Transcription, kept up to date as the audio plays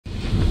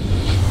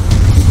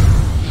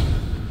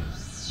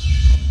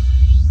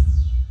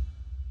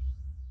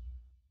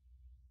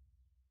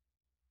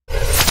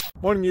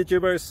Morning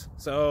YouTubers.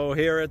 So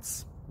here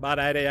it's about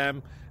 8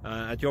 a.m.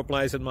 At your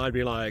place it might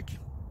be like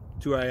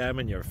 2 a.m.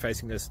 and you're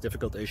facing this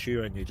difficult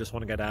issue and you just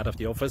want to get out of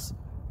the office.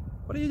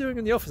 What are you doing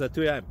in the office at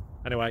 2 a.m.?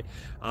 Anyway,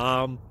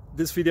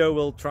 this video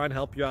will try and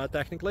help you out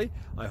technically.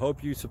 I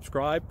hope you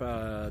subscribe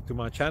to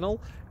my channel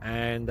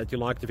and that you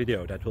like the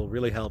video. That will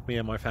really help me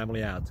and my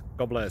family out.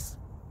 God bless.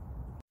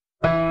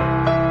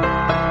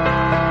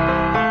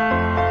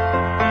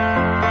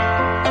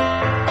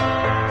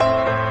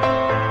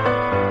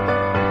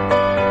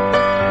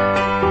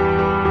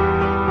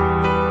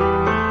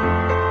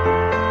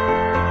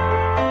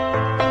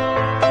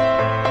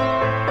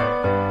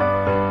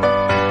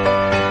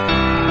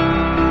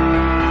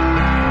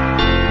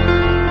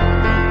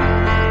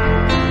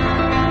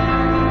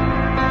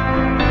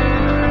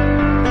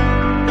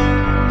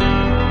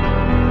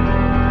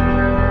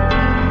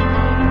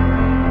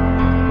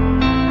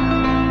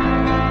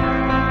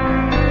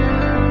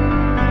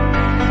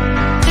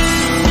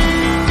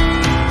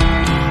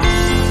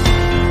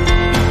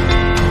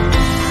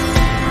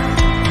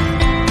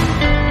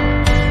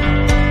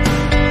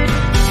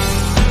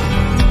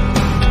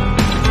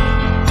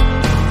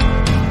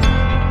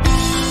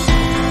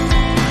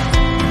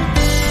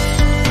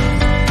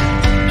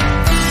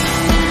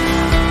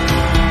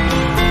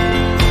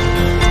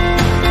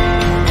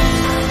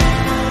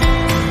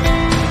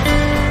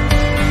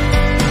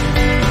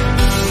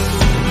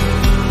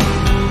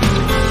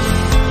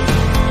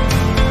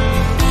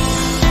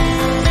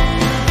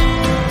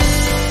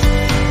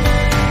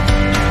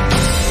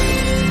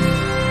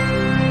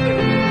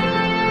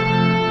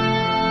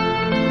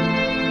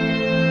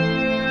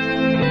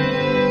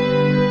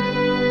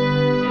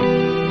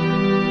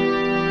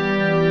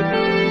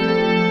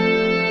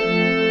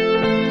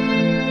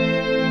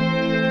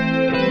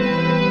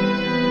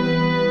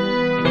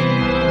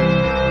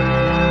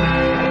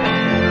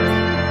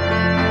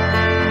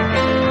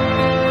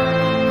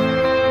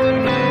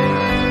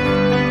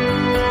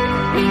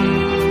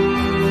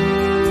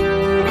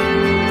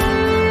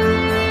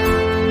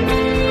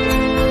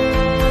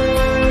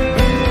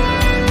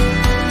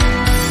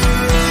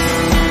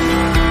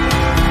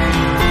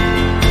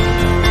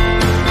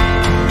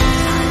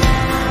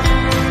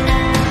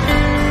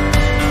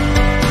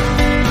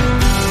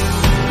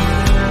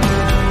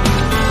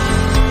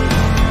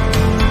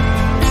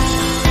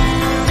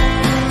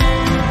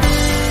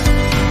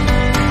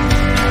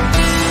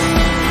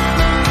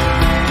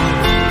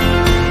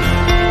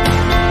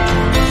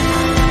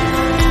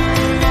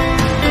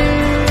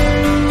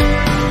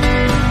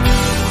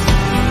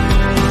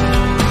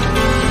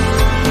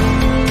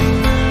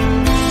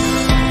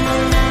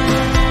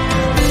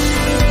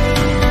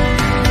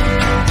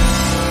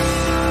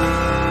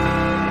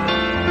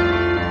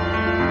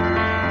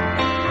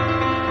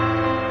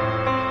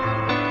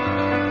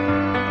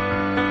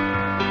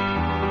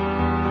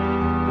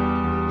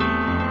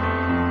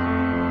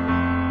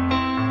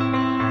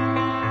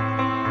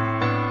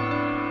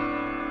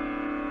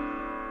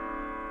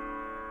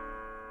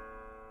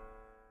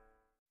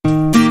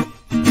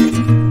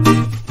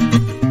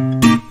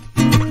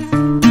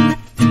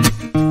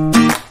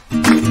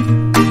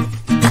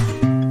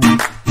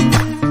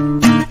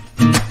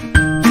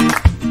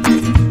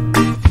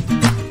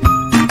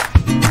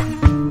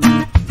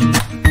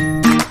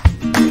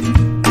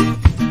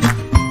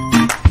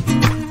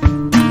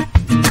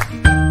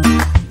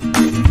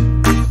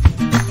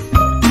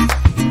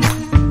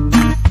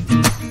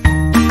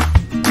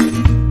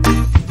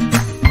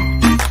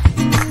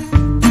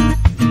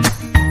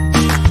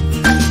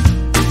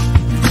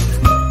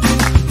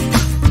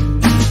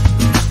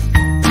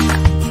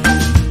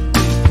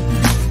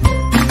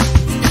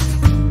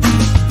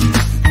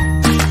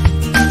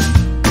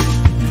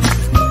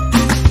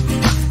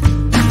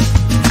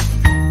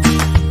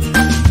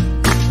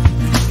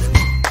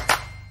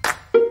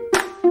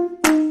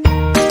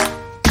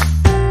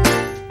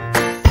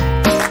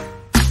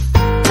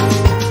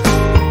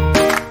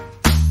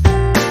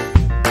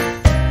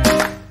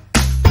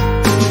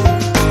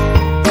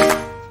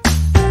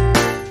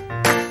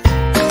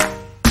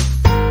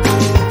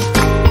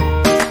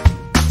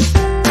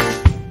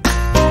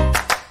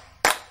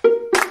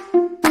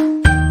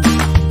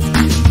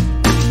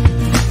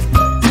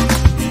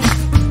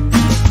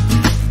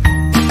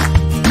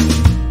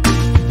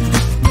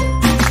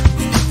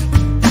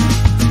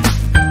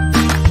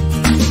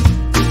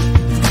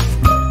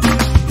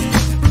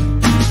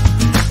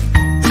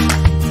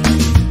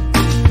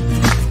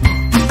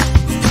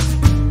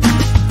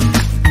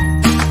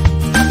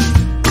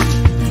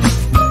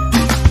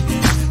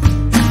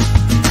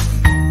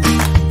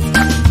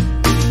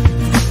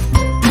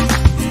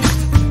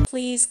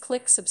 Please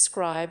click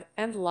subscribe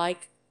and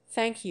like.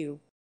 Thank you.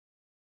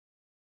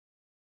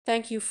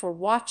 Thank you for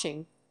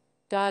watching.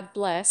 God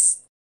bless.